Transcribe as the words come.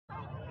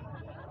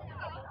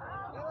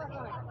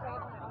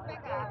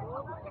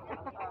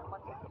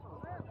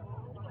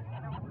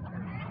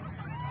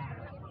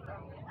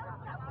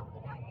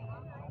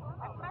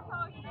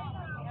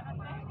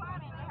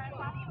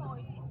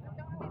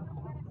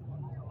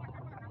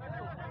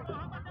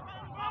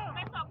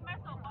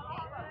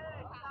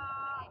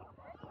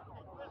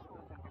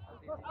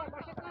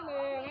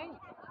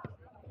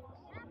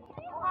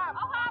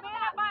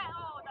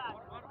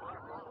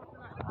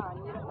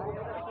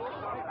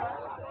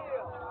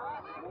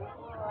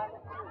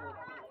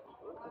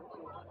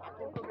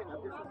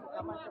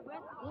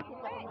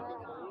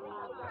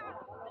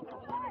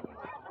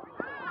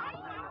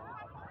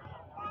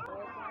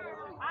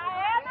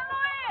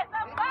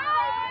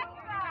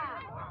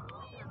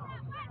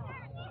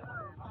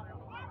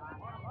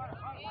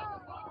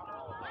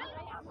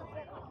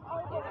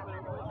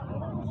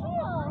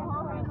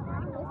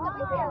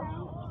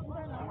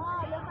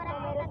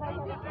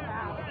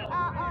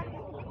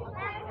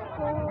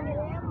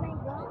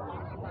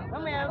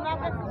Não, eu não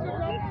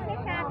preciso ser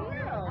carro,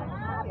 não.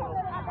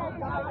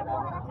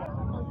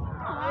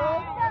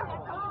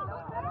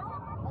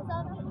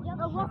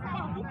 Eu vou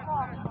ficar de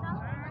fora.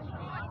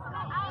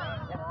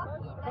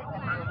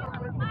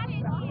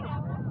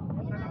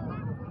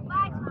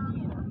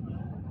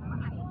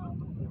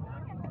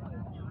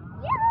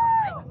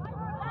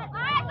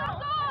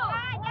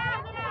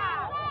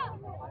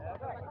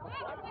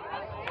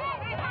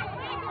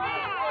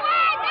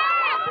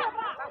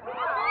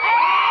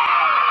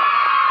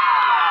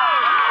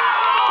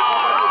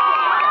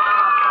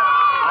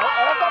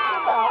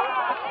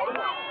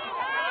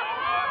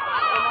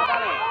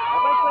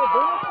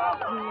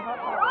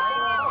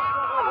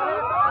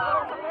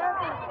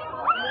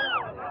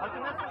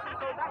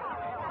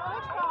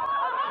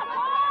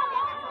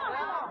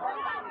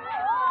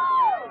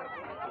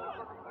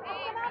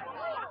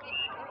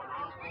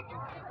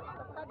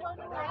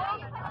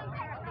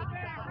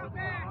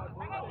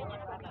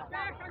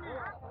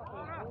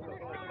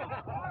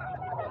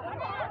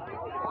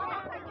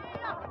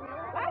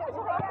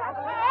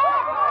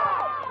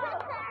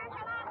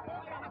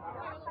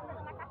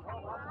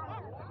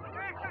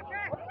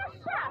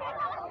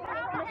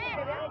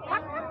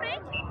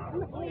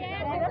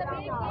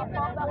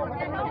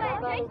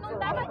 Não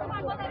dá pra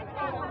tomar quando ele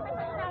fala,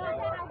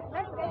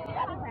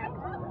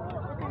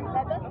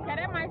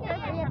 quer mais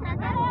cerveja?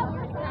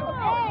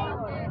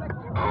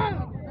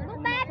 Não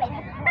bebe!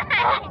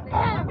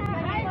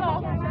 Vai, ó.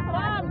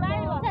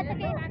 Você tá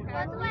queimando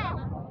quanto é?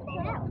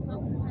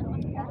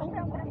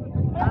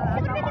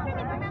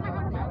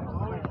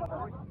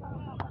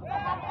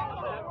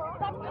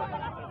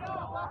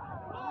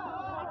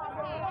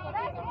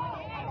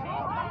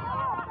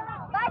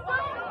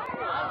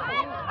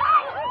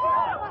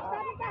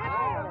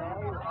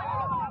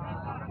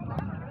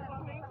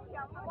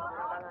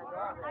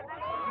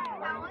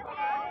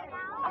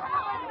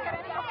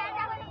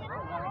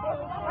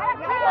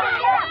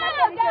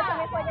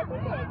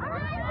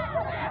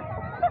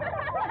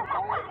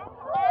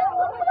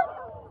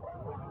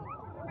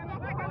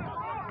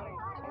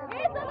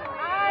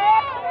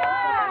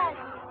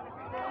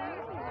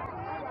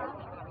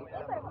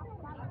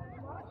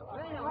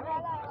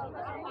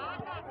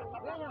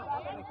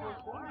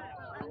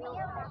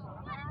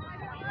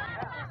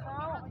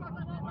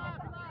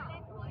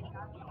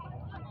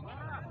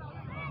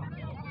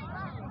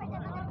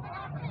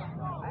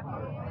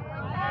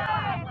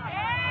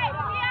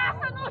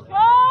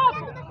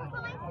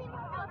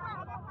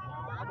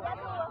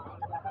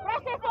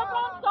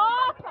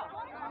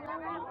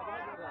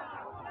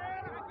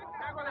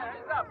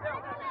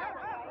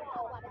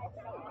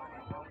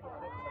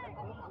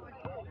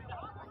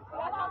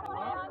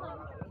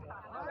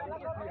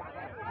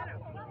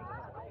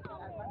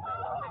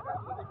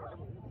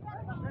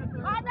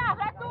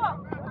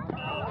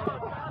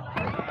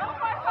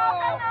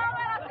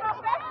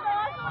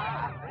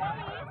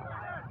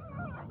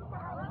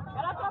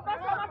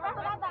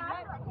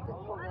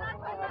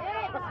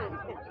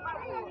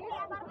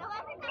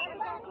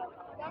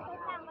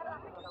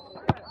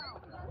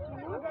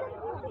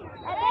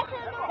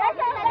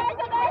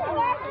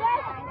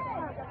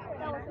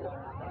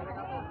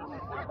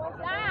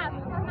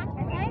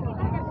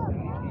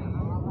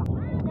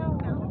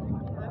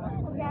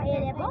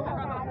 Ele é bom?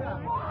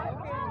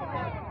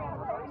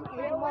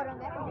 Ele é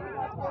morango,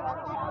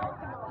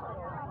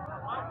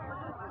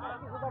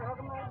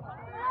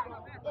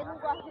 eu não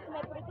gosto de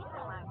comer por aqui,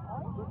 não.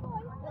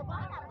 Eu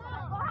gosto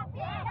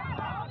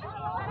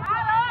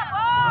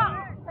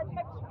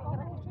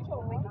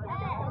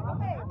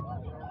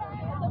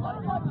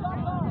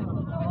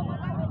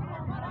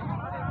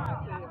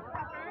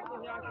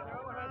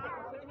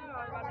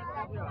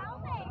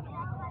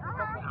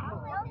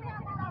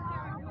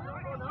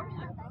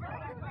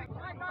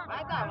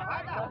Vai dar.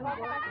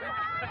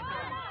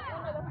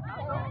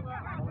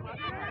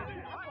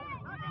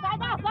 Sai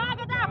da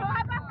zaga, da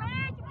vai pra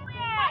frente,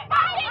 mulher!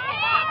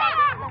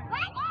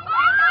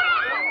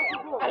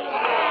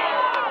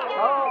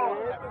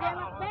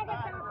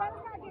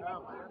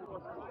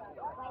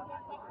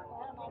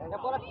 A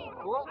bola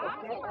ficou, ela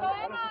ficou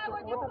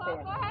com outra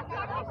perna.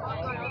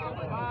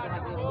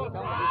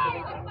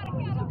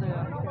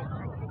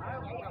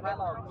 Vai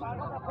logo.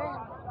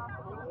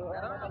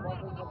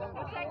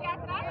 Eu cheguei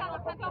atrás, ela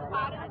foi que eu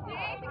paro.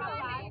 Gente, meu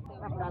pai.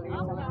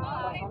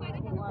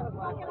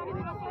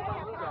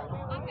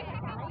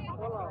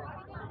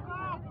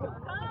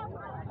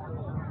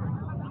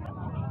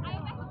 Aí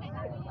eu perguntei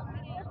se eu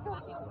queria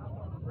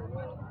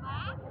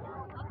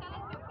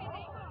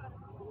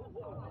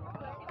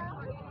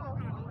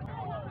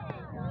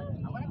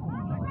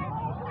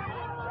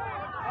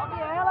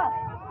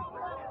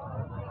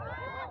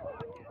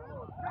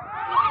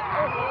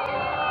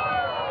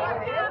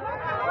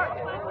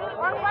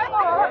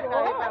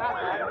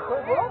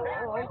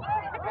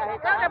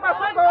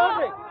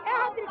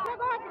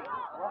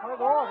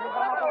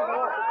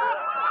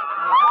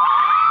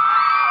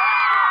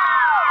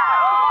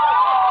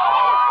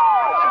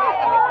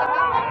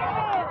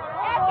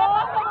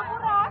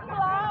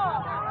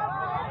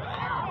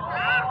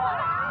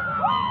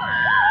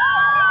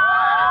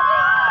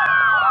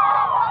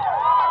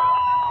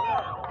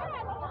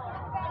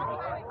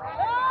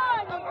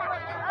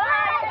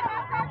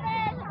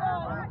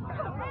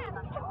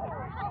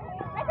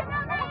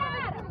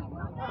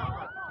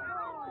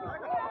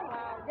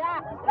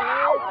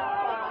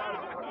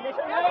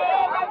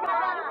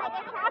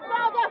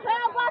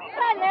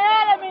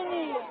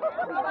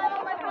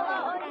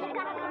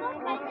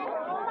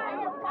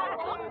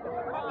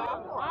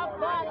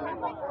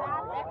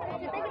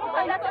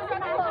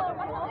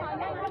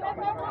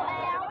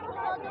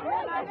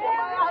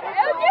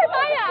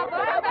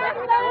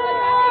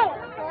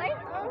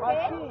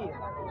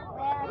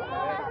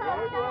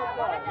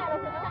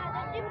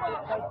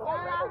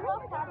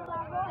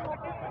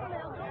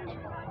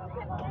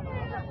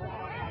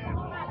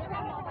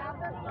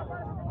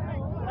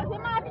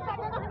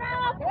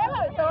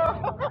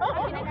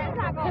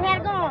Que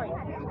vergonha.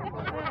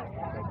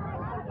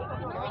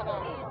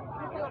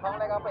 Vamos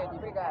legal pra ele,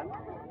 obrigado.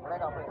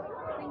 Legal pra ele.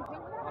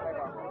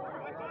 Legal.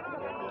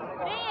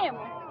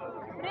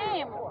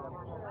 Primo,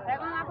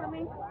 pega um lá pra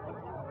mim.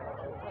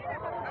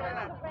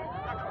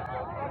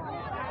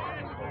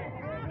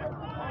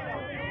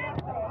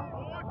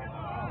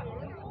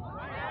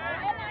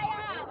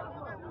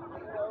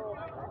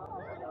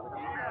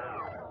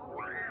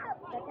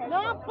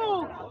 Não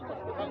puxa.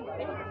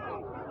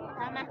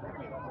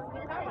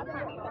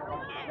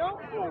 Não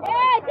puxa.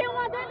 Ei, tem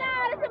uma dona na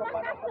área de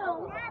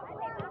marcação.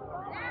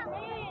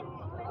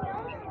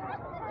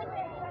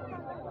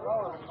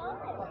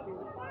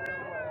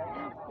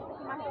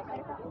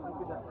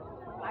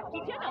 Aqui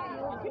tinha não.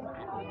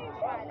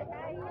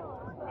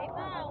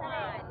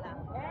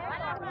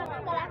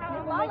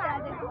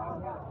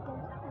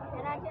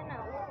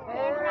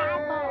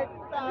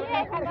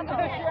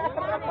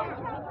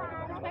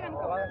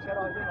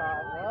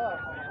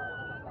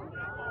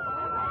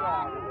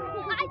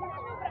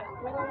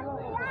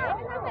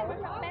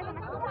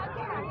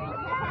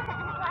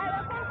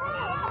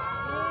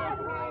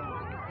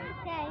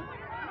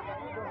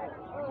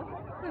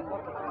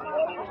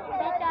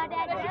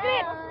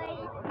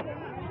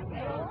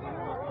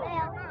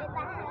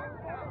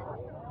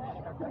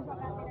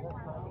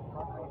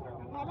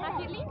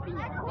 Aqui limpinho,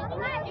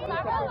 igual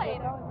a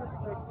goleira.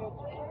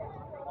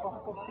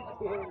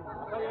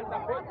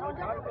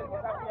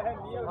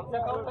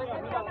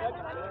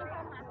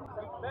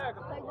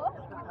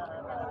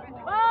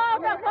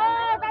 Volta,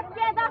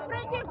 filha da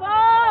frente,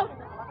 volta!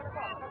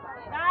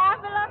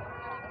 Dávila,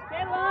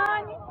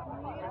 Celane,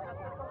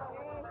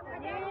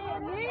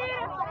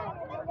 Mira.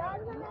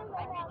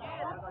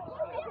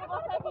 Se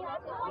você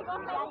viesse, eu vou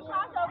pegar um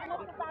cachorro no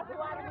que tá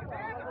suado.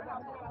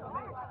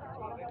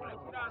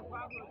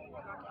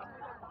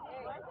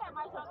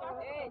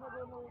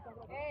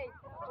 Ei,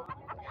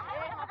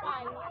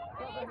 rapaz.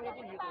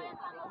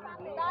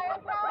 Dá eu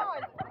pra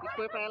onde?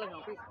 Piscou pra ela,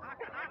 não.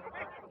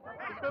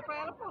 Piscou pra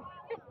ela, pô.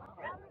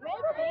 Nem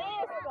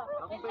pisca.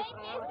 Nem pisca,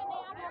 nem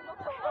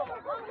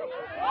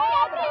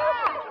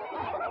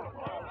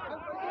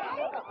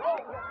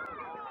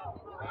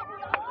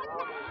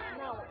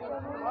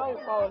Ai,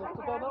 Paulo,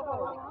 tu tá não,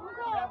 Paulo?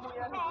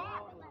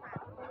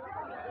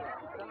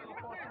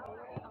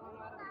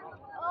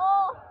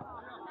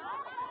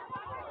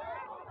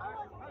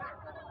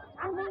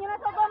 As meninas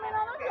estão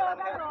dominando o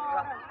jogo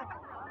agora.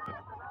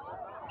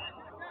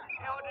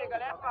 Rodrigo,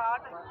 ela é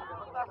fada.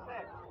 Não tá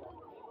certo.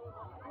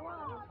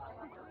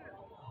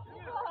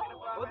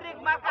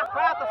 Rodrigo, marca a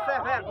falta, você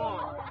é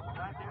vergonha.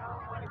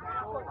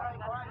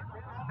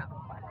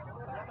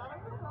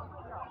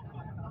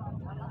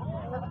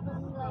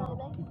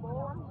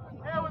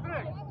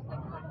 Rodrigo.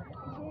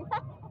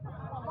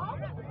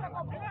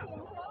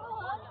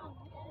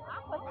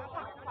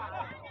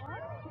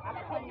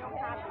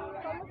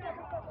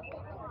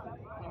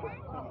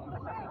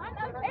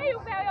 Ei, o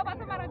velho e a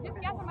Samara disse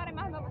que a Samara é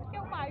mais nova do que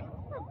o pai.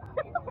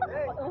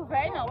 O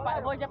velho não,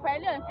 eu vou dizer pra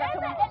ele antes.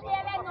 Ele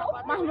é novo.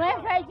 Mas não é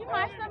velho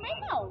demais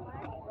também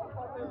não.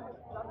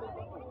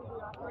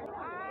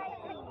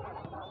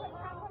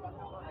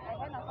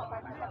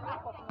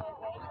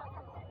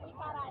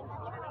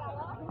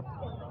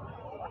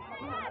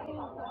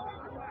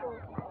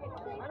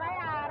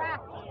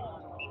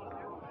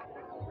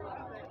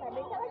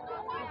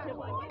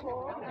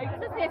 Eu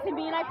disse assim, esse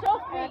menino é teu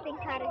filho. Tem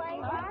cara de...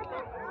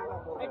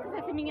 Eu disse,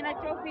 esse menino é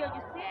teu filho. Eu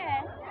disse,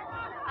 é.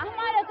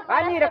 Armário, tu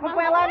Vai, Nira,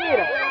 acompanha lá,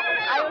 Nira.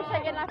 Aí eu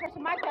cheguei na festa,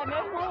 mas é meu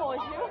irmão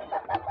hoje, viu?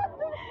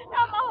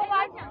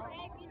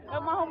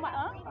 Eu me arrumar.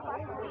 Hã?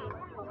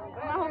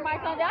 Eu me arrumar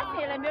quando é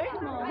assim, ele é meu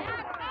irmão.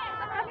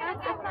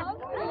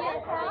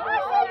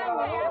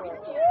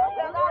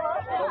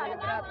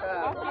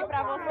 Mostrei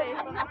pra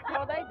vocês, tô na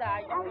flor da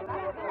idade.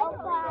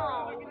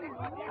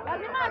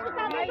 Mas tu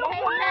tá muito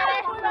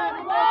interessante.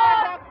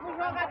 O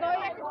jogador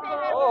ia ser.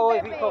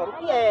 Oi, Vitor, o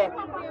que é?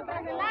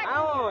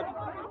 Aonde?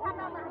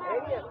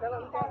 Ela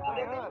não quer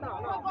saber,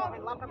 não. Não, tá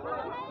vendo lá pra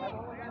fora.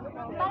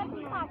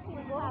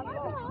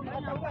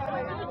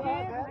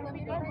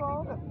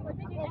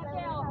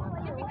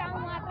 Se ficar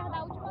um atrás da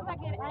última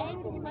zagueira, é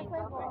impedimento.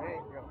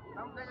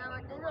 Estamos ganhando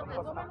aqui, meu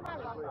filho. Nós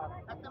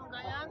estamos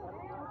ganhando.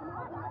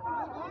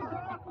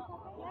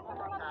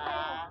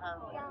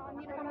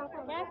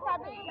 Quem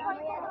sabe que vai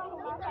ser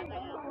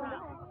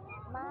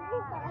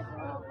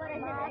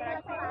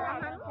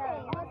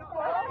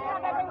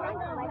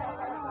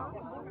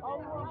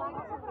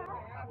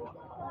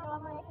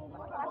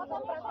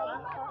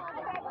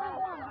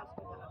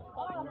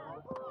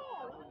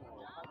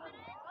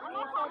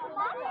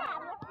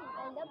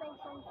ainda bem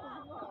que são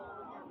tudo.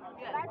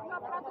 Traz uma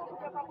pra tu,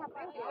 porque eu vou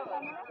passar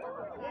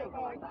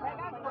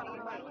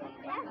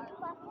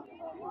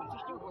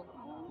Assistiu o jogo.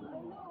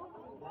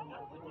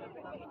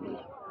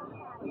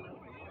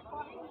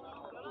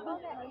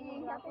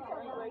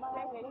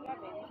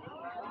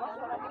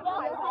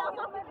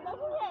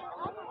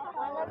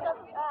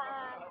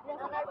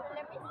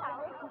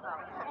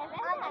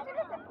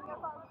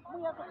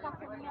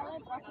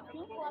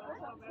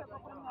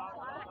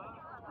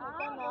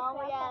 Não,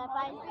 mulher,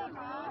 vai exigir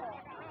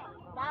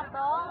da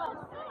bola.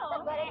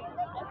 Agora eu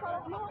falo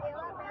com eu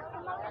ameaço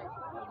uma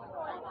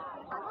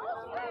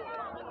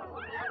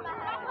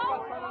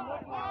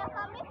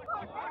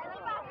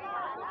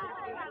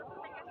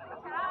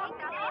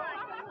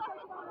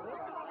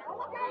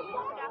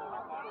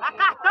A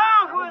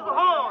cartão, juiz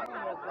Ron!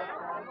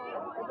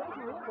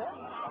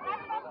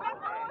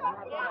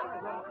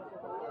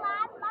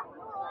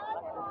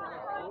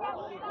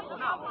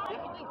 Não,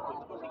 deixa de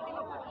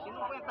se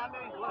não aguentar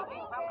meu enjoo,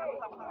 vem cá pra mim.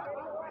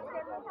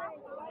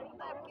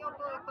 É porque eu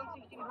tô me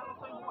sentindo enjoo, eu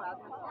sou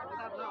enjoado.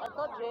 É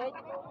todo jeito.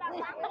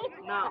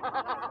 Não.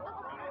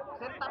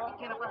 Você não tá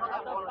pequena pra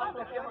jogar bola.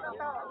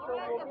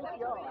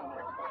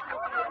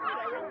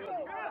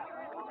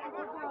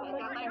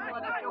 Já tá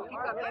enjoando, é porque eu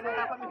fico até, não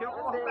dá pra me ver, eu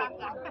corro pra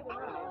cá.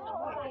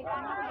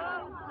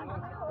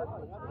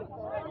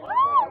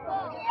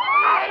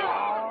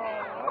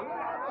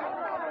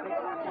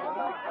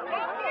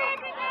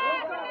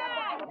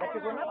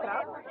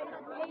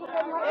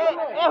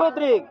 Ei,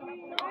 Rodrigo,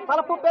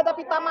 fala pro Pedro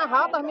apitar mais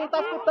rápido, as meninas não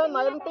tá escutando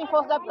não, ele não tem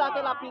força de apitar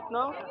aquele apito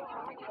não.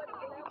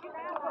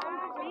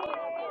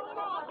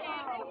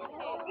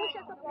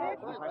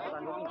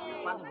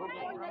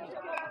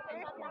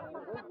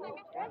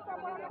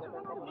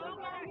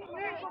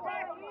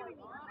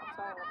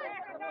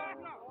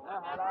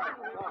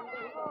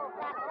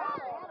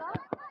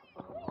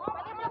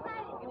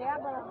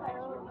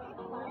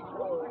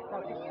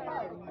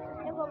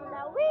 Eu vou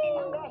mudar o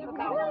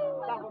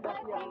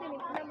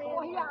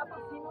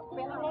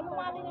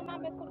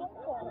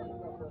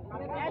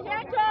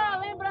Gente, ó,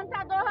 lembrando que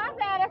tá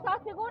 2-0, é só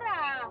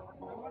segurar.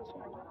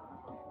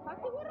 Só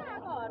segurar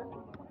agora.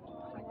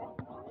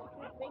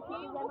 Tem que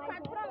ir um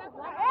bocado pra lá.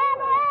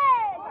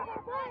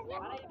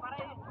 Para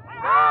aí.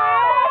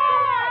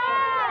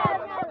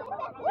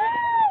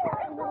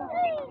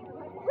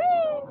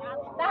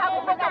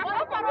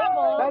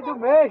 Sai do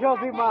meio,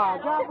 Josimar.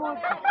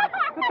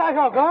 Tu tá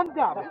jogando,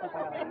 diabo? Vai,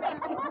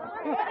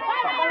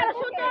 Nayara,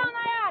 chutão,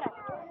 Nayara.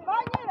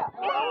 Vai, Nira.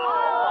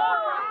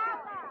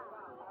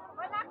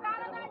 Foi na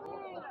cara da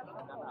Nira.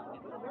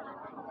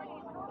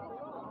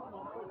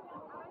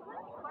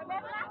 Foi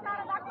mesmo na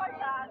cara da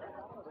coitada.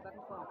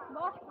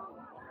 Nossa.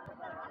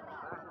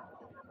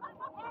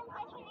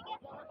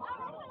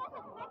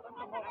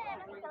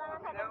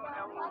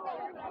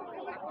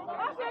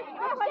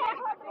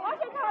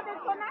 Oxe, Rodrigo,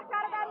 ficou na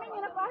cara da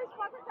menina. Corre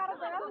com a cara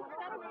dela.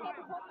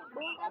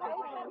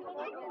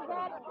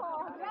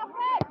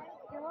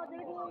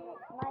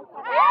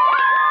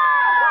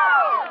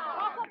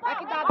 Vai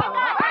que dá,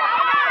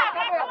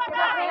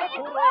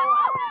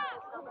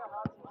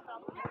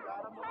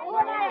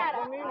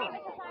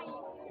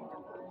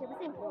 Tipo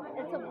assim,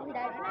 eu sou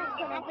burridade, né?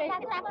 Quando eu vejo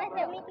que tá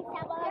perdendo, eu que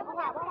a bola vai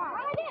voar.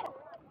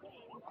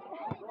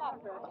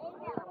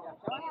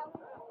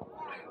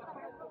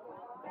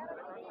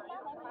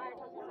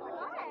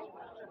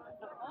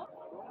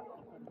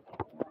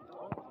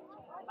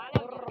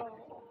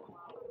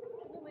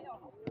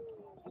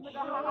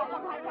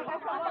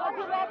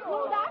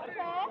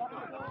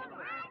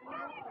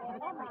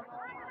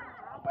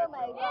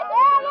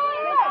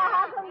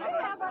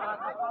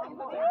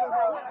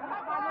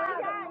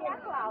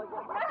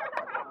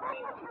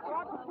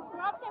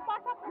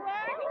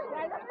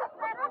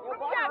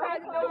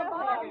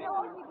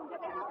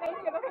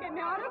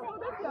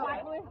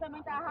 Mas Luiz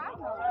também tá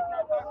arrasando.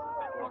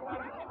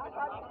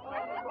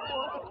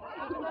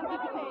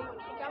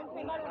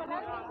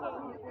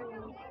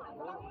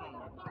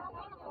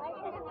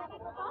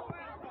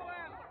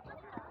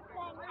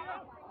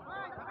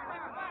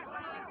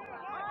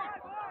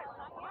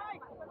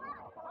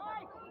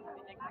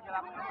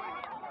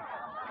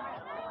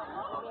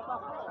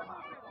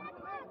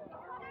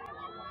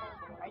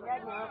 Aí não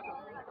adianta,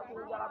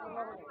 eu lá pro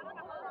meu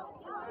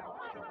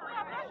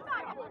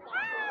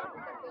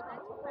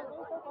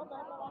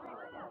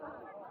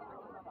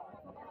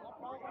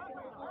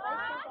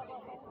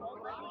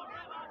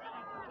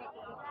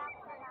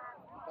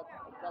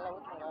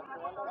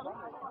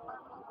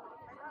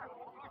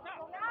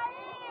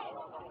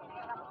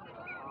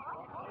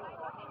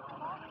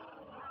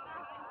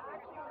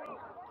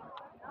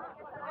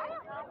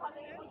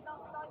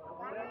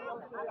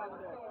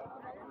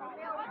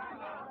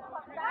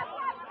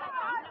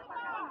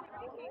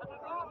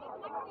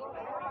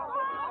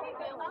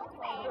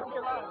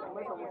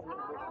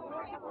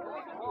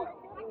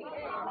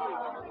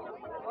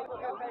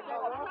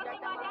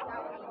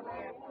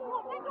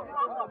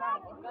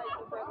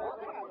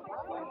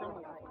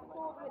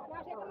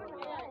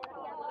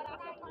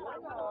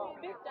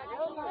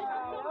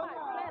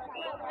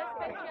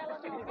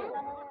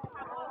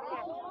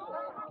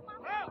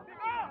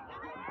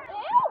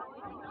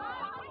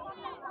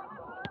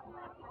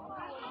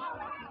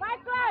Vai,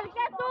 Cláudio, que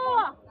é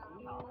tua!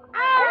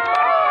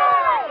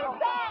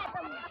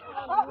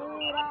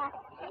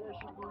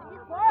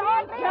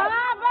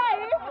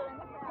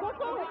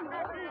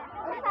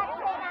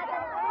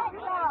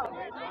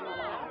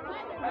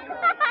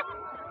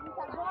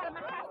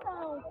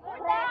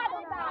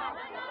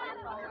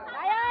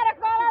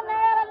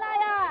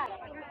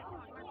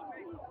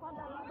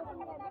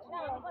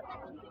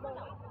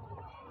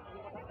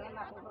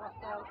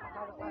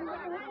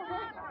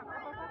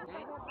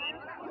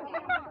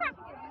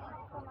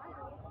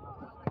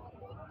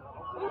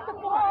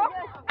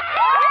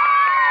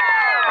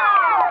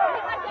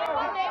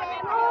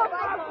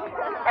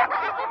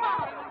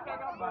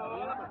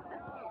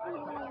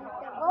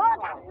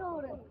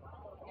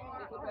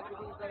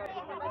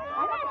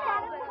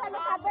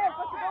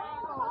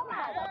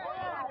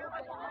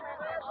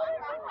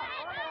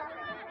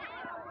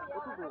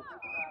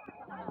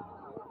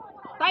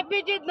 Tá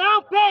impedido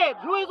não,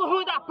 Pedro! Juízo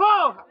ruim da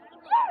porra!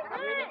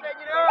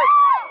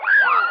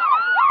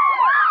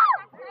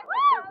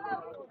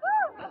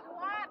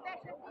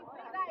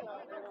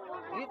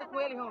 Grita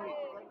com ele, João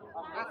Vitor.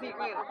 Assim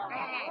com ele.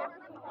 Assim.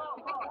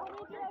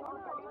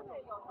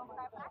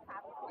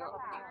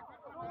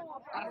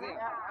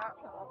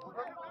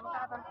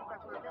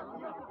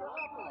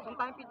 Você não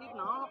tá impedido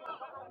não, rapaz.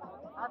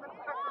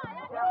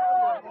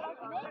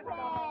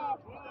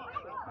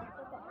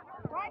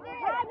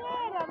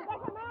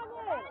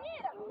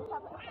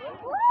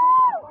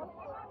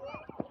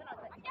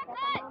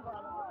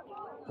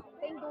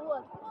 Tem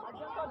duas.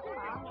 Adiantou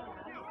demais.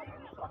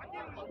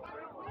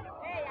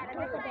 Ei, vai,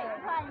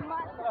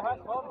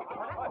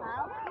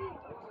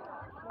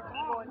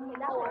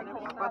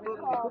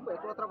 Desculpa, eu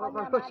tô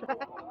atrapalhando o chat.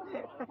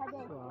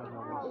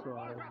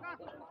 Suave.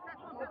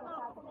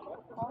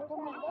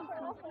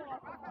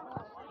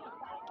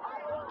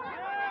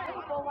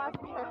 O povo acha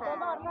que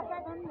toda hora vai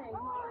pegando nele.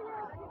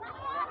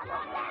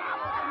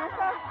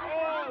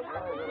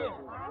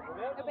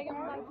 Eu peguei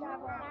um balde de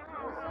água.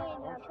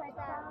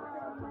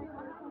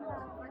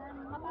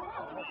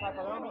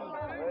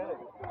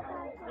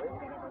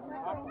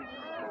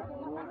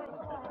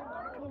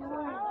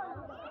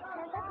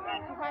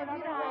 Vai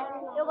virar.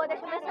 Eu vou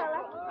deixar meu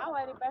celular. Ah, o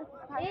Heriberto.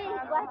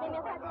 Ih, guardei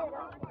minha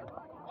cadeira.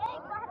 Ei,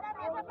 guarda a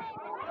minha também.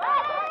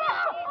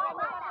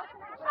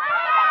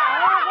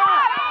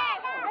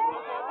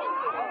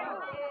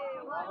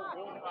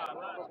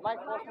 Mais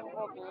força um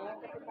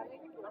pouquinho.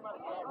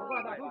 Vou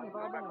guardar tudo, vou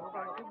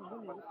guardar tudo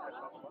bonito.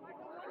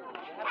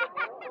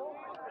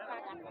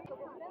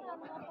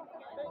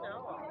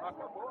 Não, ó,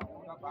 acabou.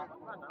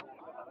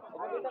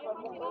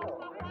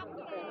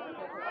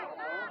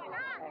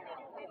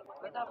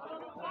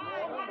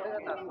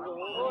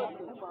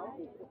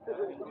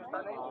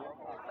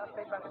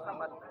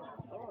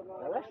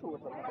 Ela é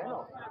chuva, não tem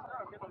não.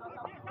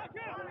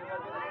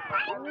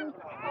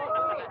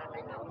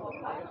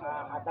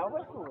 A Dalva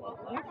é chuva.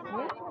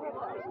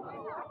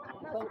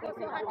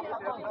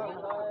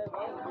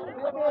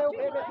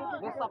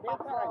 Meu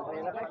sapato sai,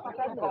 ela vai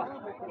ficar de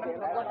novo.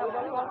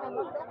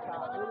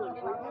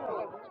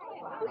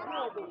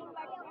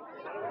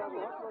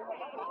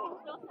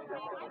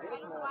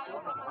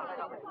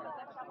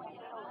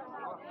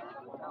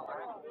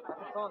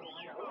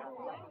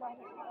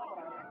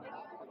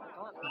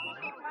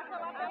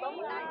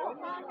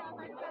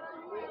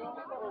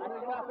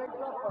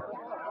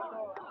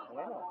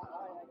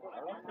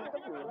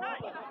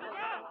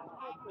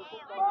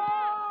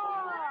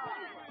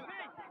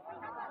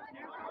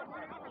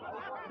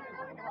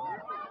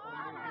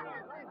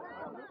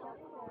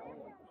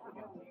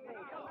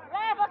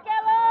 Leva,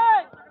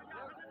 Kelly!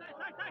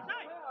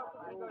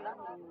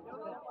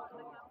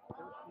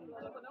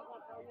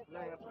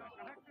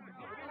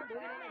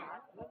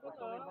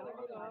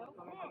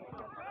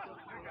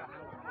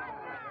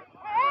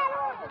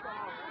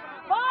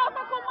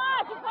 Volta,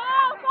 comadre,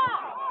 volta!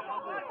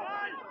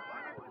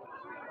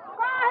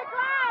 Corre,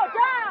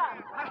 Cláudia!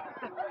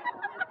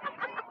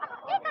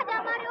 Ih, cadê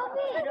a Maria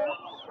Ouvida?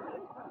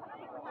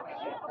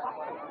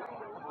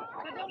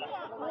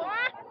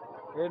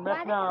 Ele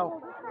mete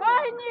não.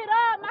 Corre,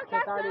 Nirã, Você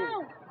tá ali.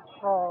 marcação!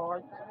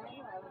 Pode.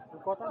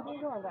 Enquanto a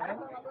gente anda, né?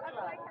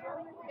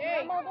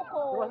 Ei, mão do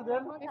povo. Gosto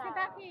dele? Esse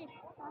tá aqui.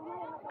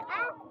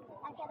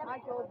 Ai,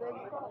 que eu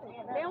odeio.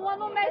 Tem uma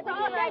no meio,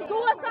 só tem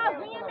duas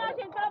sozinhas, minha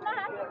gente, pelo mais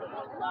rápido.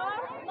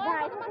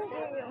 Vai,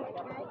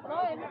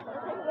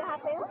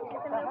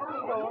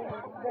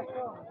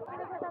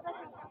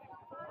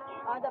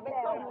 ainda bem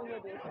que eu não,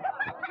 meu Deus.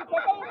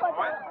 Você tem quanto?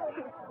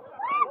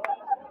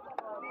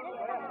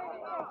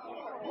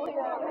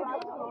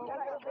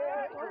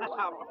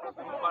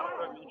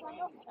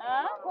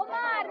 Hã?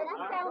 Romário, do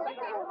céu, onde é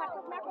que o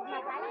Romário vai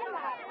começar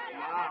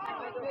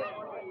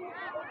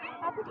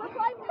a culpa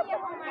foi minha,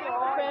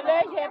 Romário.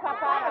 Pelejei pra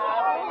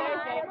parar,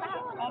 pelejei.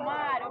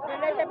 Romário, eu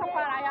pelejei pra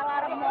parar e a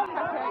Lara morta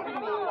atrás de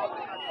mim.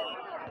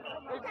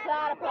 Eu disse,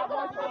 Lara, pelo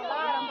amor de Deus,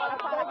 Lara, bora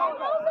parar.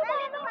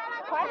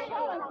 Quase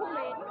chorando com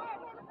medo.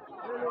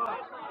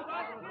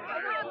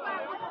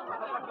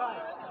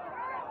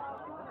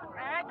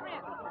 É,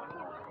 Cris?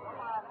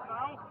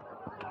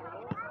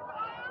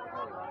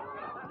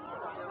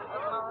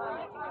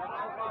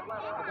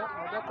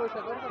 Onde é que foi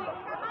chegando,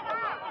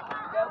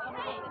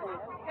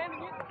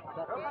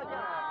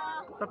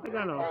 não tá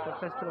pegando não, só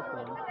tá se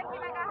trocando.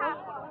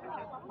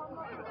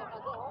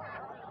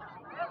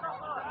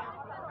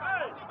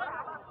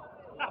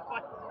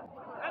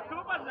 É tu,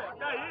 parceiro,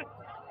 e aí?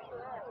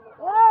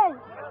 Ei,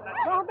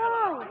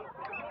 Jordão!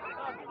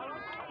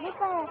 Me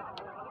pega.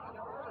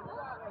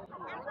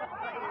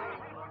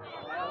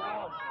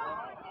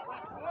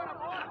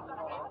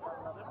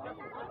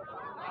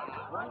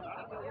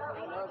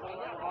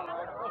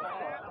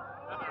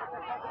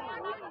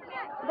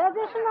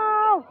 Desiste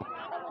não!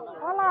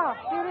 Olha lá,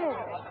 querido.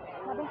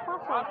 Acabei de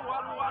passar.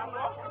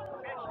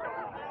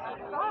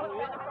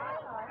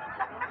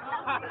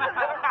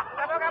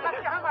 Vai jogar pra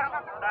terra, mano.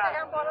 Não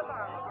pega a bola, não.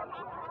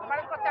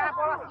 Mas quando tem a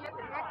bola assim,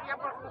 tem aqui a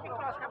bola que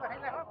próxima, a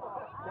gente leva a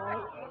bola.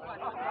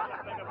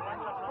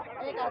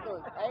 fica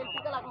doido. Aí ele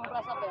fica lá com o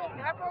braço aberto.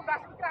 Não é pro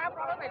braço que trava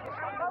pra também,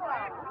 deixa eu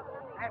falar.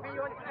 Aí vem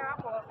hoje que leva a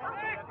bola.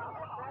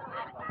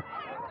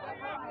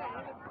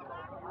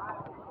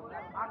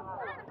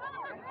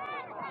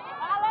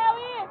 Valeu,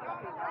 Ih!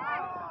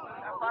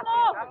 De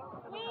novo!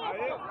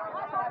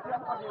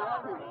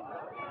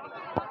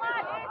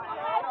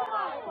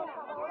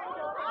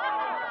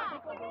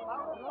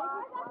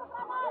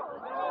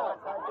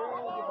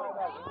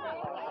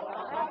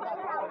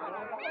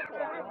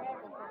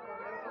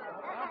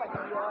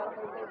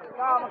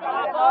 Calma,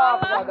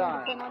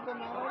 calma, Você não tem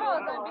não.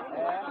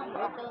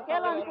 Que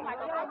lance,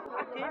 Marcos?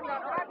 Aqui,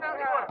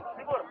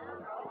 segura.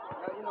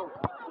 De novo.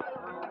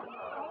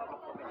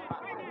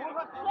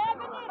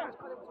 Chega, Nira!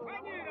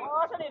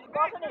 Encosta nele,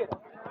 encosta nele.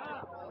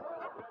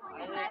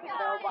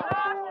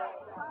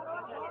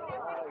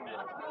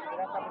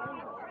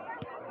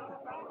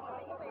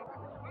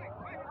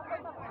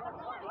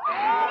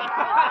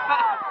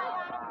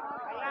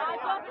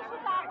 Mas quando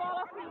chutar a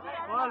bola assim,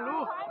 direto, Ó, Lu.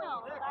 não vai não,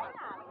 não vai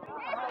nada.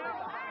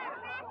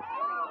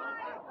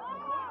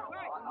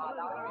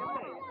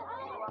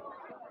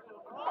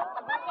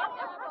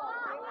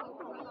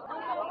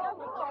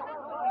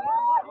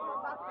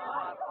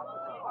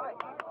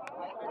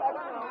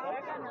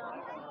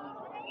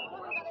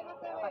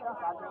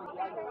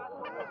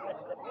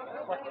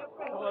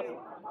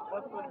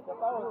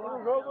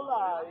 Um jogo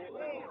lá.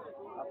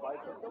 Rapaz,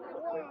 você tem que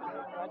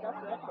vai dar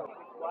certo.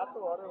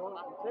 4 horas, eu vou,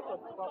 não sei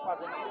quanto estão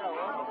fazendo aqui a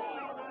hora.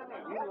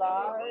 E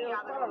lá, eu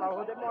falo lá, eu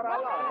vou demorar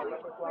lá.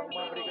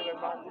 Uma briga de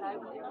mais.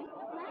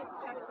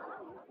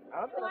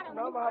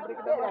 Não, mas a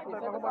briga de mais,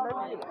 nós vamos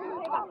arrumar vida.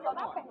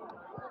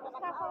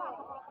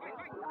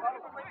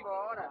 Foi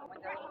embora.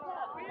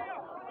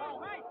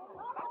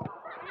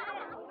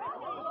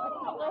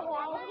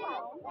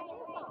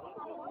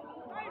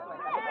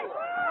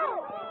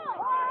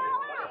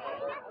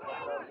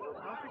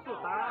 Não se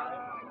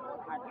chutar.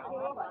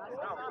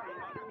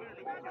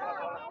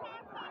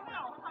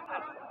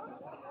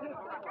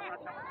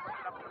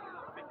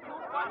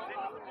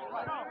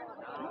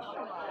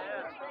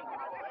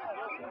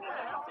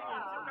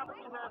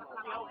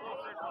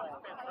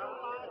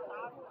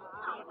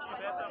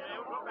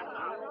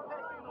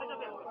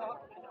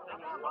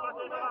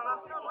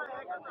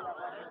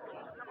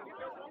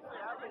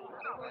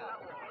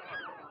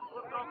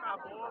 Vou trocar a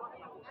bola.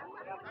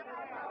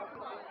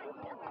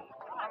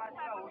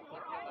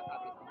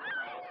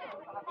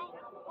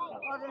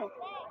 Cadeira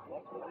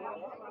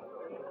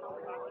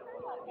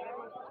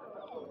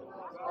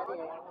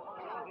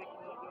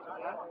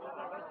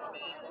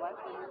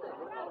vai me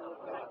derrubar.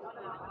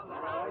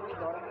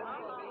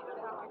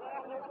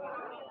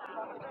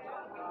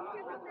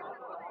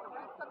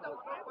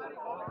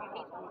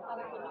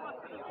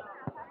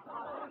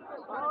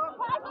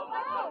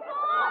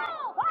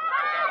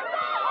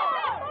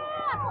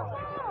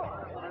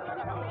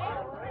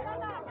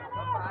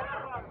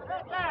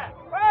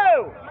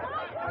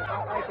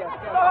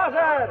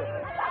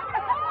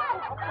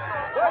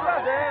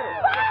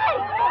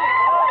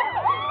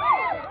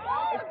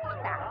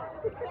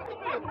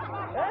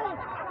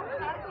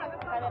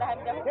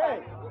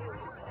 Quem?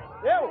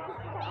 Eu?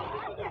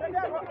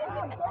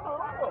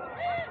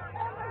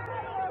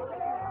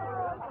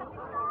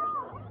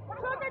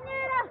 Chuta,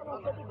 Nira!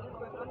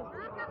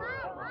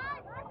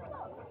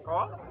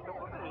 Ó.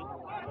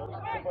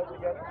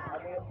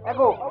 É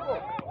gol.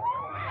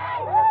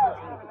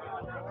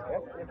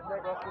 Esse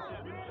negócio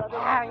desse tá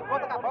Ah,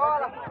 encontra com a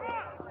bola.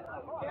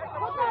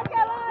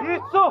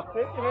 Isso!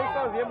 Sempre vem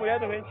sozinha, a mulher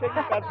não vem, chega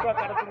em casa com a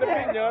cara toda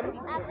brilhando.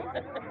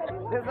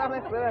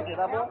 Desalessante,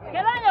 tá bom?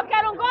 Kelane, eu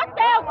quero um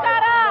gotel,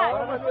 caralho!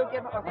 Agora você o que?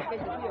 Essa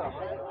fez aqui, ó.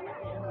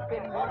 O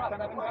pernilongo tá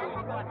na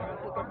pintura.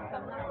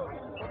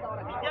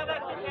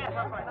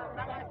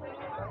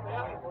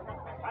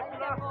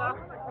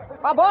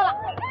 A bola!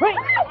 Vem!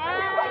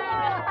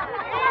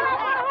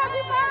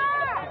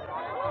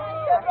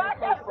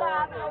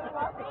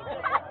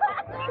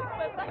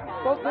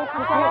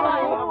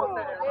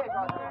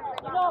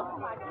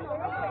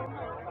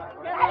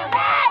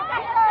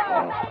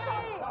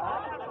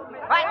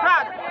 Vai,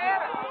 Prado!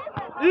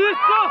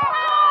 Isso!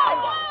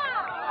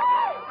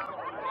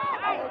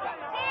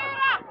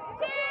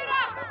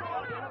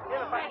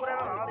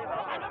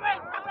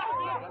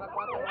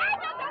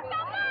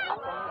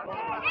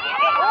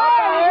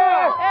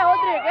 É,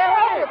 Rodrigo!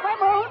 Foi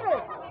bom,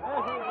 Rodrigo!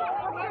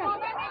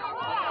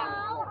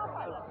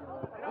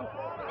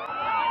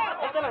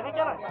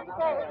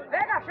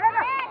 Vem lá.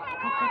 Chega!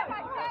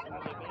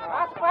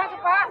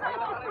 Passa!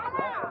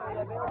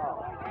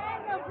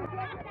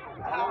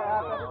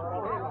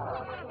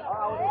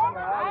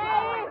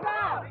 Aí, Isa!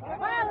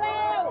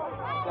 Valeu!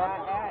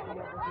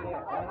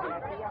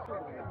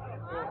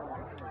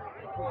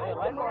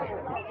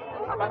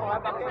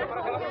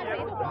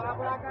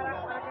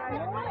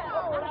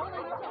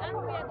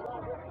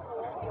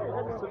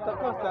 Você tá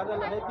cansado,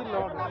 ela é de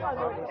longe.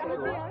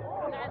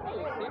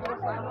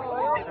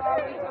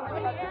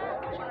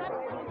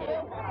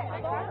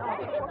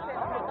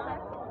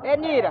 É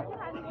Nira!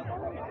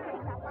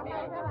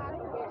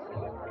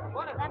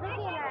 Tá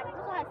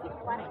aqui, né?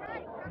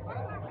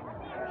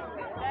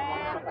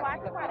 É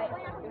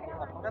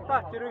 4h40. Já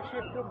tá, tira o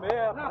chifre do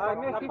meio. Não, mas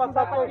meu vai chifre não passar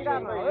dá pra teu tirar,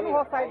 chifre não. aí. Eu não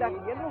vou sair daqui,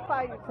 ele não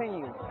sai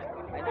sem eu.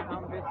 Aí nós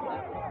vamos ver se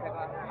nós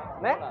pegar.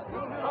 Né?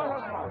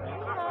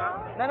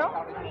 Não é não?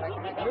 Meu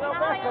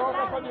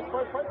pessoal disse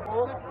foi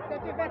pouco. Se eu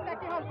tivesse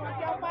aqui rasgando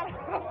aqui, eu paro.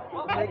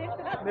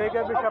 Nega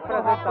é bicho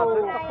apresentado,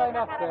 ele tá saindo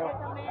a céu.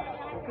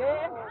 O quê?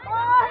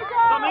 Corre,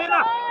 João! Domina!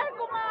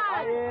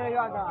 Aí,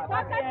 H.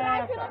 Vai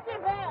atrás se não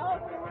tiver.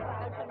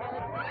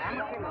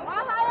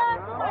 Vai, Rayane!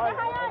 Vai,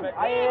 Rayane!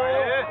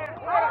 Aê!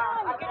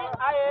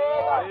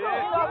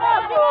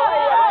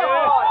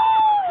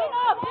 De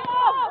novo!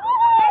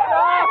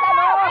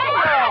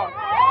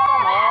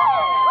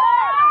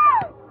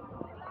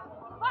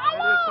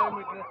 Ele sai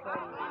muito nessa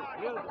aí.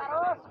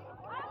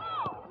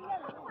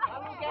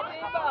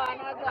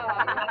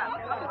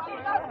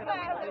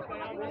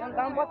 Não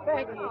dá um bote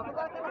perdido.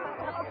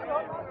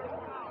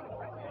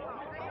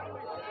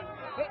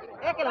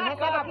 É aquele,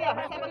 recebe aqui, ó.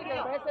 Recebe aqui,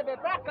 ó. Receber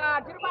pra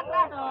cá, tira pra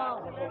trás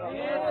não.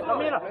 Isso,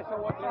 domina. Tá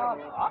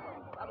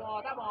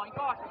bom,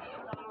 encosta.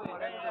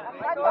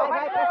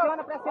 Vai,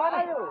 pressiona.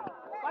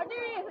 Pode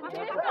ir,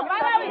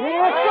 vai lá.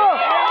 Isso!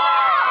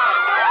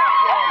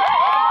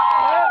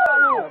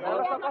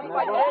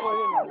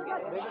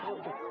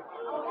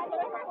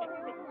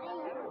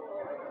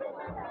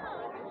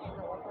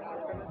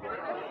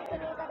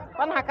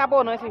 Mas não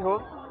acabou não esse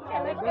jogo.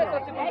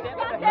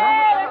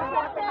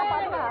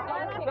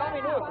 Só um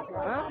minuto.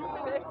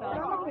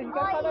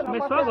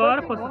 Começou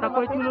agora, pô, você tá com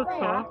 8 minutos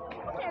só.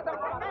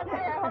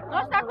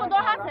 Nós tá com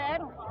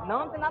 2-0.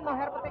 Não tem nada,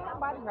 não era pra ter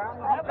acabado já.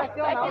 Não era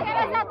pressionar. Ele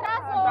se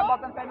atrasou. Não tá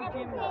botando pé no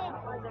time, não.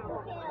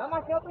 Não,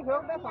 mas tem outro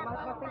jogo, pessoal.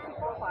 Nós temos que se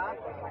poupar.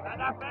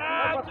 Não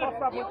pode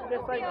passar muito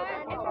desse aí, não.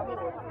 Tem que passar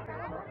muito.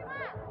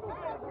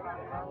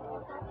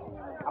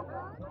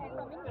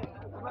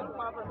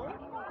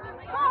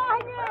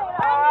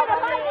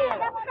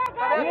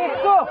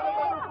 Isso!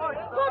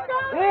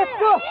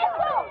 Isso!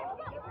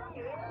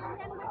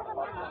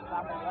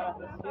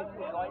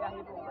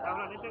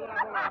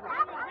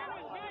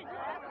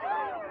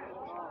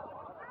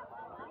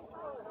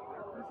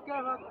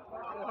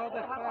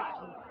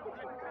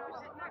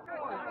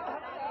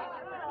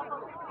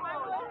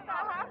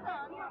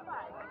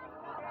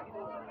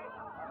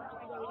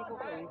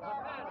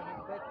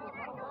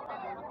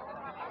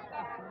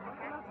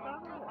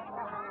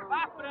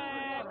 Pra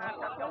frente.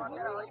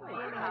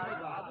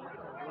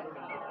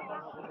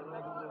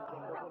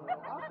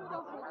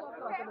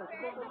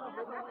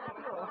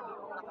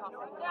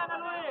 Ana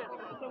Luiz.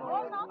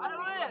 Ana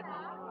Luiz.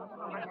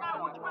 Vai na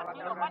última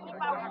aqui, não vai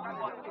limpar a última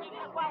agora. Eu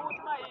queria com a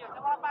última aí. Você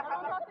vai passar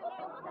pra...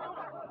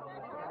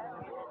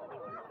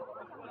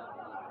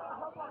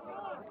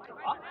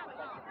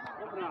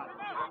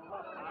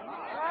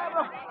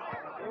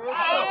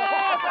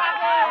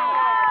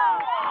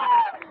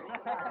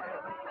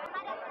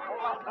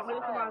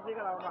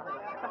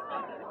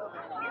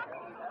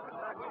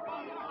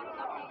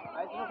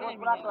 Aí se não fosse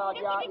pra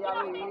Cláudia e a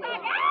Luísa,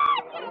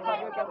 eu não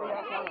sabia o que ia ter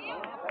reação,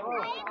 não.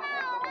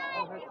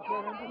 Vamos ver se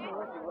de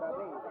novo, segurar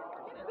bem.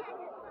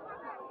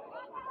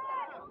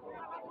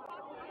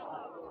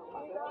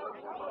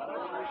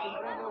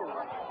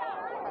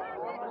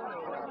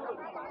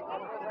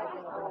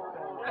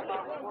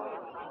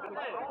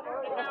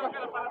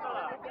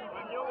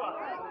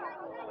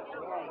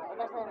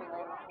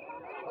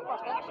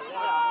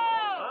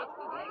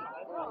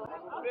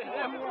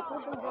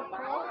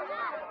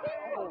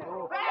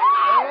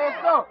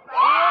 Isso!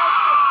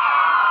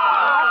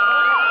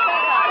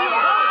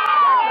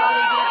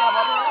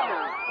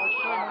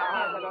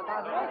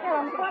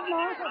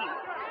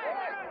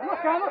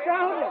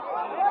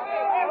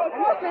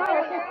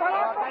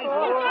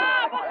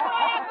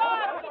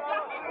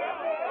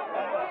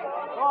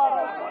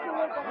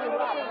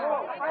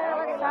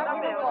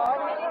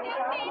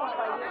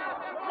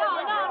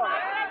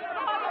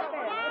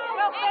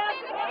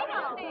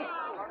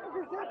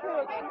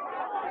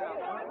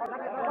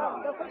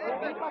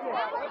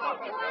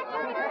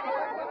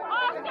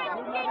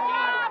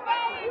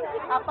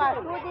 Rapaz,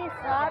 tudo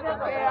sabe.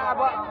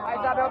 A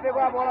Isabel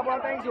pegou a bola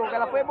tá em jogo.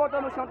 Ela foi e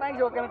botou no chão, tá em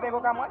jogo. Quem não pegou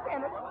com a mão é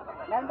pênalti.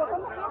 Ela não botou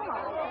no chão, não.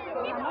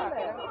 Pegou na mão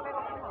dela.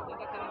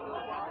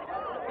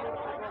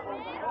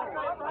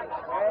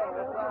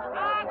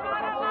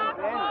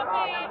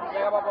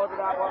 Pega a bola,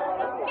 tirar a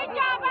bola. Que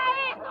diabo é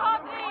isso,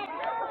 Rodrigo?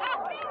 Tá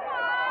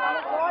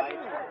filmado.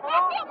 Tá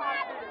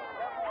filmado.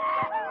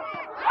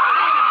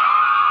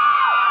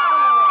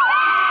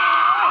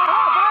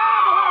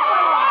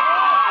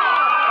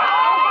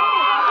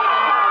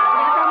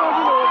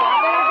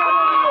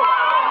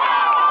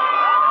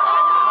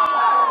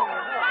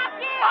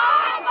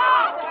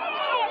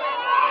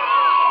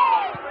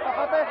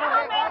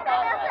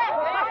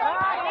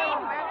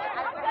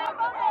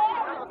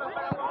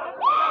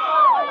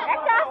 É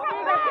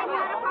castigo, aqui não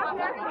era pra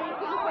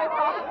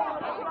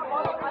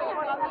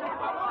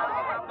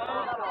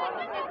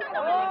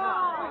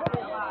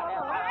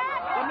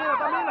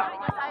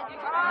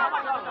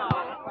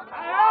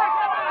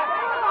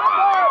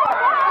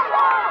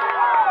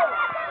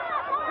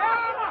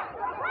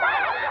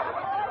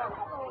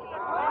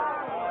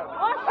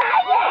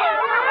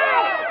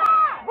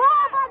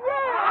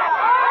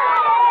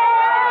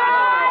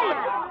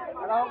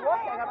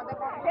moça, já mandei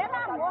pra Pelo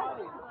amor de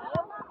Deus.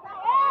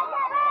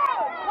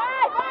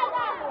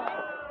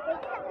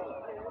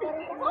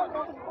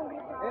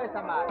 Ei,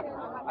 Samara,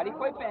 ali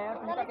foi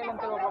perto, não tá querendo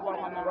pegar a bola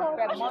com a mão.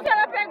 Acho que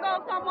ela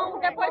pegou com a mão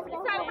depois que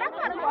saiu pra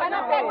fora.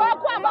 Ela pegou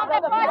com a mão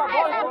depois que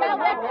a Isabel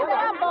defendeu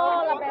a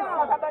bola,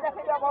 pessoal.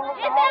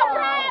 E deu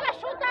pra ela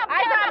chutar.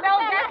 A Isabel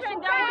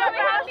defendeu e deu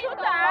pra ela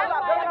chutar.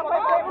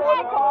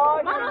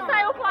 Mas não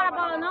saiu fora a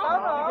bola, não?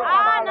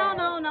 Ah,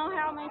 não,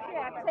 realmente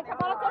é. Pensei que a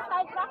bola tinha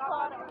saído pra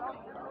fora.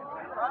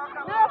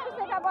 Não, eu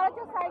pensei que a bola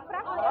tinha saído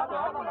pra fora.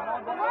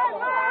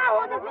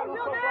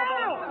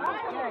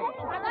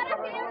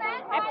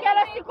 É porque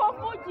ela se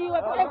confundiu,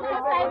 eu pensei que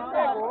tinha saído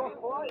fora.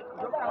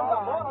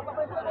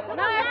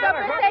 Não, é que eu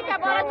pensei que a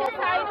bola tinha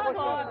saído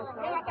fora.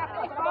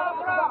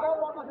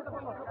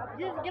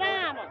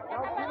 Desgrama.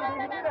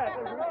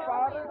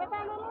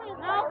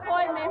 Não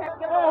foi mesmo, é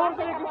porque eu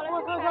achei que a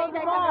bola tinha saído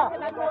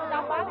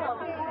da balão.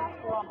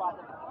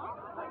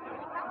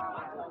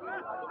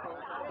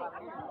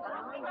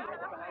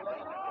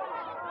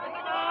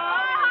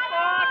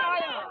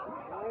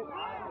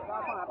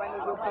 Rapaz, no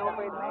jogo foi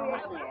feito nem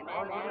aqui, né?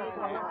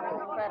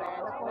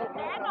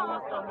 É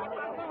nossa.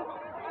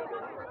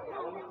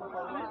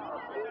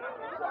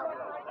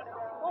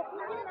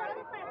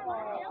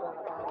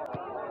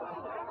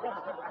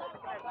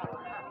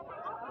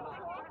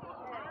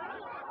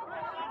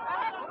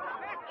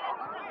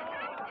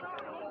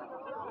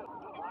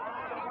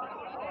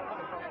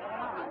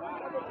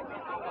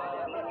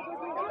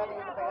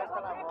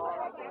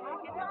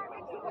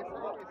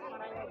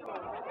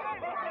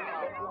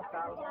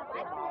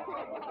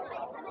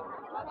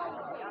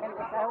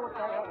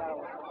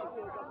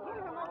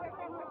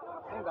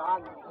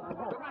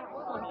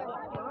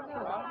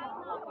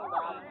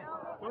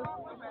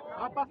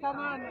 Vai passar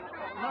na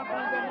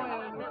banda amanhã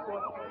no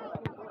esporte.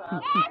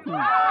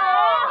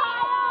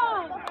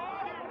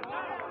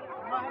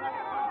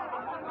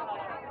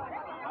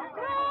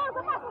 Nossa,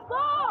 passa o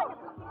som!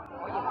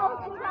 Olha o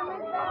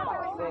cruzamento dela.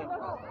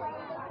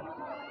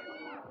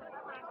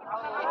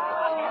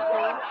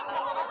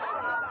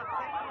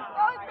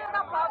 Oi, filho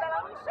da Paula,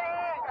 ela não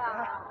chega.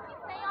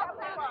 Tem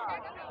opção, não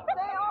chega nem.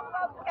 Tem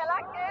opção, porque ela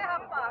quer,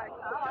 rapaz.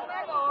 É um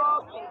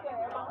negócio.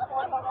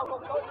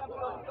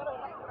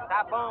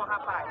 Tá bom,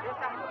 rapaz,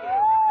 deixa a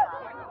mulher.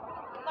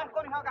 Nós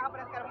quando jogava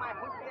parece que era mais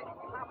ruim que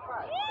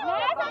rapaz.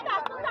 Nessa, tá,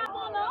 não tá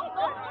bom, não?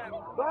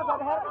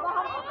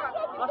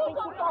 Nós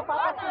temos que suportar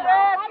pra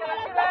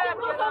A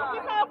conclusão que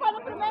saiu foi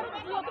no primeiro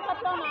dia do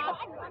campeonato.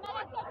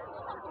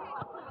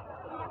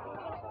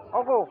 Ó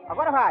o gol,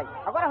 agora vai.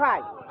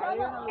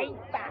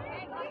 Eita,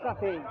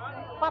 cansei.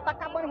 Pá, tá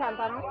acabando já, não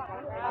tá não?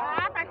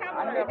 Ah, tá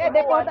acabando.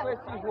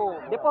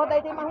 Depois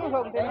daí tem mais um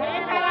jogo, entendeu?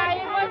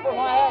 Aí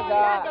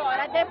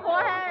agora,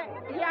 depois é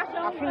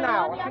Riachão. A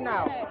final.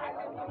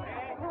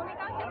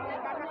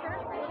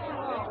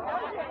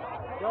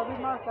 Eu ouvi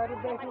uma série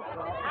desde o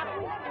campo.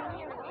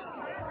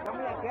 A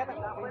mulher quieta,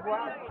 tem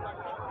voado.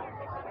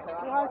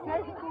 Tu vai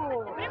ser tipo...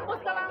 Vem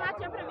buscar lá na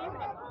latinha pra mim.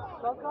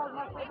 Só que nós...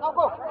 Ó o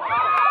gol.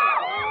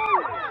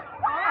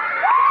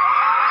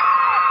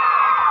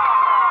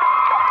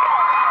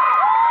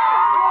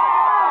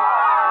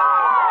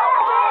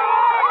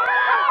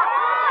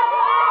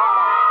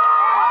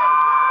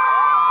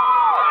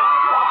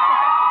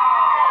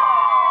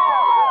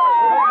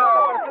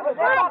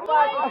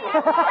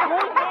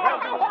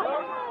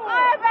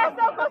 Ai,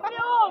 versão com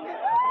ciúme.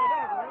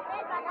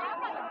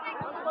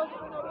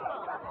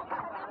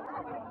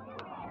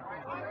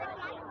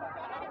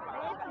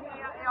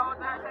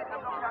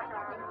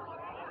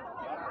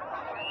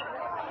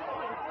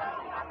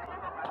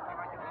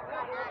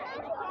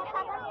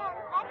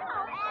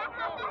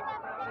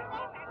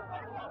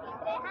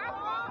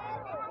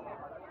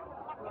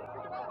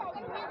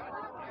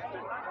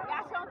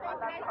 Riachão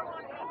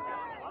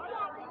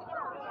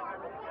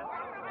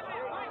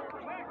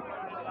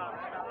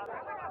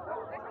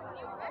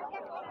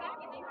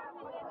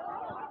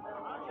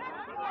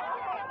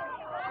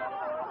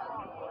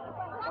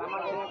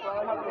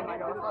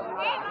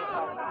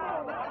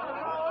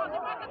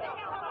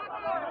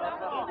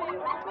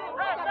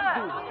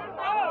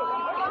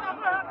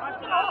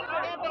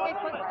tem 3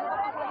 pontos.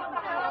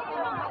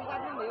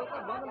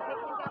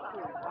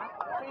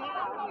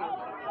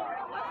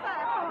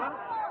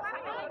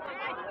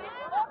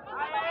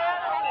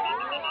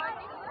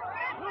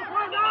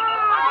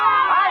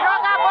 Vai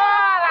jogar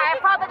bola, é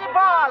falta de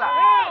bola.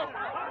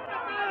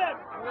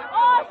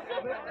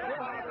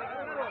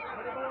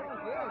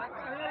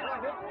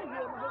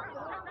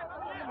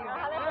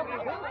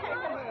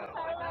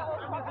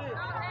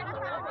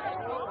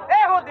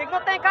 Ei, Rodrigo,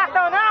 não tem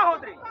cartão não,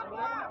 Rodrigo?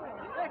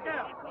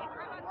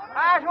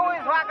 Ah,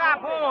 juiz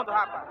vagabundo,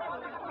 rapaz.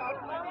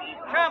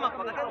 Chama,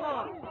 pô, daquele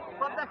mundo.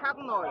 Pode deixar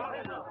com nós.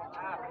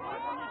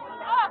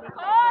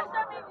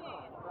 Coxa,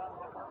 menino!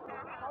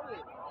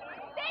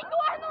 Tem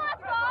 2 numa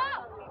só!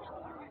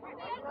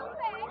 Eles não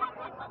têm!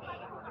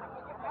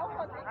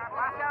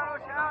 Passa no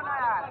chão,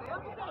 Nayara.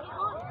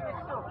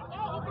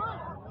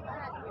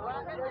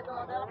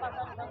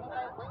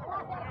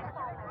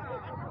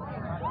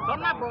 Só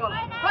na bola.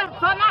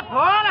 só na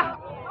bola!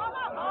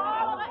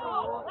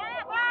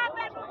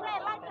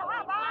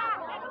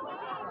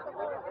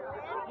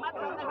 Mas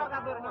não é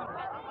jogador, não.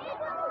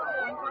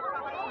 Não pode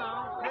falar isso,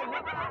 não. Nem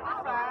vai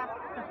passar.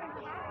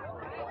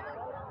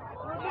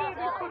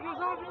 Rodrigo,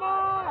 confusão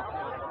demais!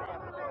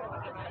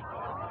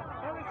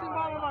 Olha esse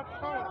embalo lá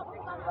fora.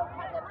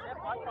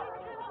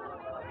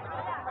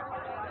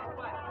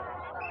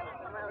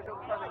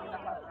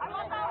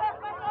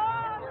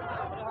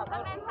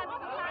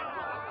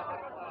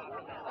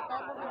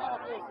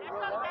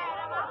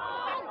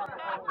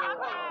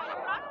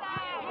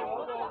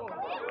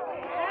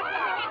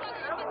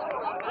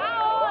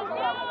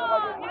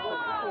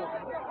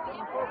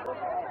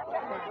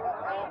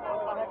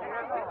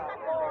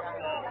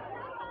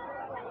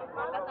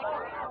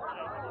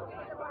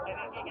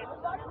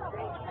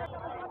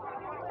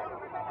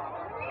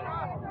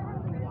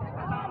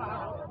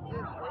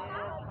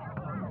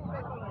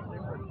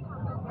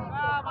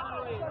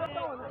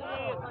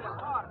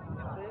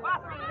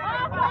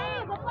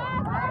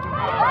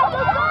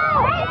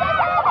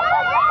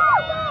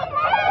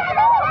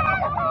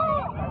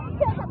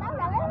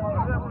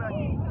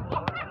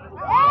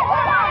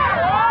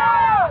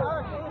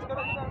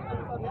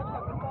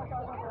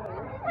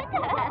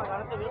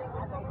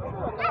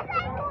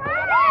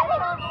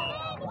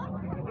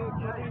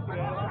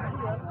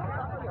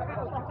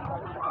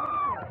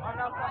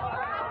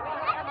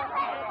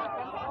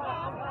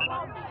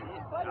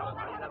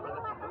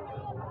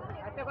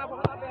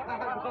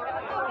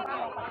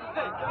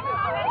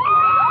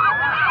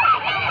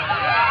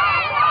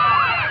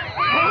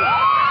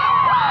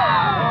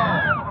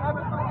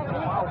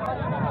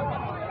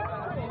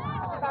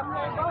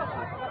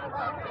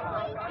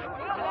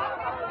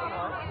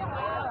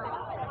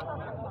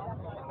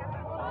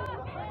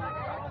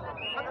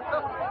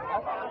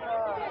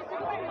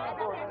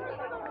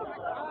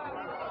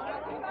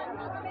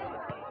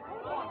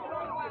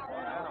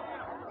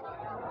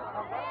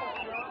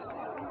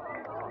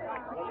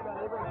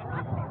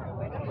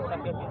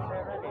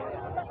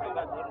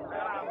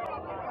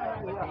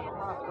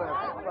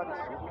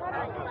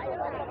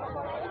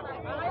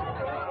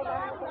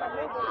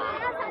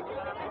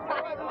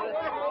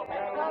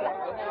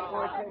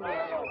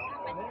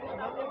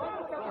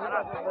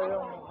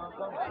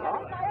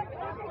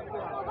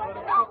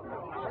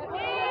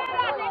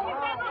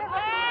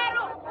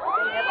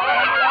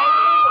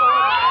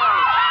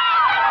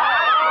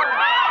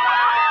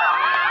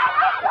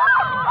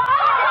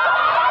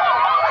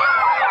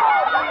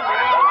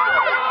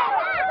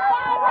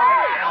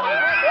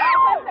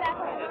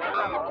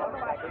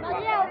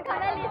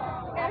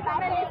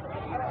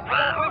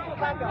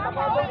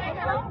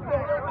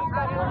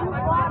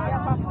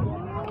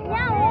 E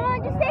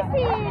aonde,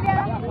 Cecília?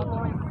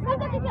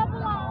 Quando que vai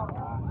pular?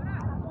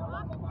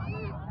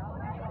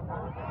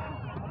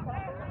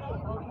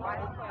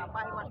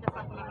 Rapaz, eu acho que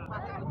essa menina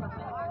vai ser um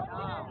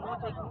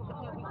monte aí que nunca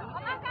tinha visto.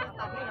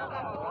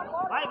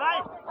 Vai,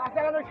 vai! Passa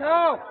ela no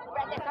chão!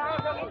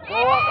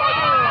 Boa,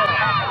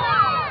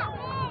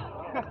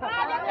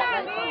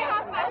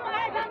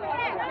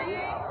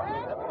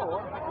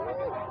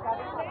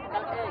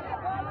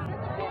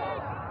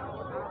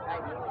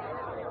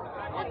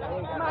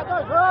 Mas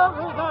dois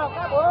jogos,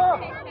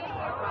 acabou!